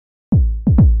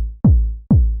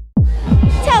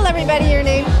everybody your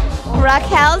name.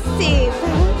 Raquel Sieb.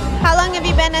 How long have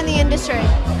you been in the industry?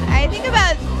 I think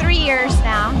about 3 years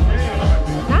now.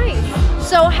 Nice.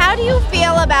 So how do you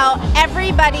feel about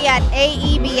everybody at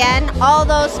AEBN, all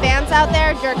those fans out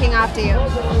there jerking off to you?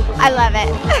 I love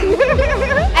it.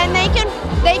 And they can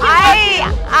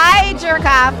I jerk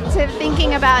off to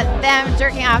thinking about them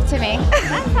jerking off to me.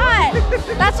 That's hot.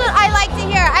 That's what I like to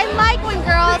hear. I like when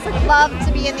girls love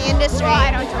to be in the industry. Well,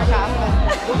 I don't jerk off.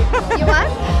 But You what?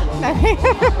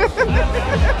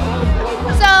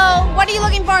 So what are you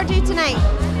looking forward to tonight?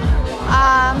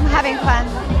 Having fun.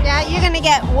 Yeah, you're gonna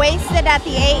get wasted at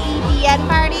the AEBN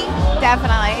party?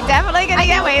 Definitely gonna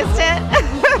get wasted.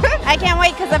 I can't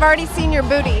wait because I've already seen your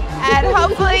booty. And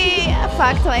hopefully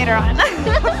fucked later on.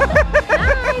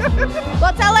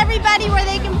 Well, tell everybody where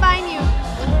they can find you.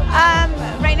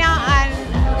 Right now on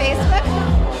Facebook.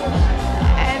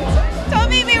 And don't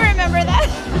make me remember that.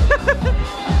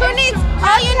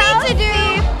 All you need to do,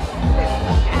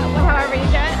 However you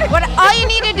do it. all you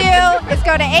need to do is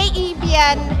go to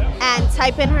AEBN and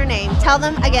type in her name. Tell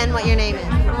them again what your name is.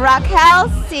 Raquel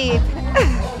Sieb.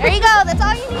 There you go. That's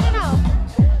all you need to do.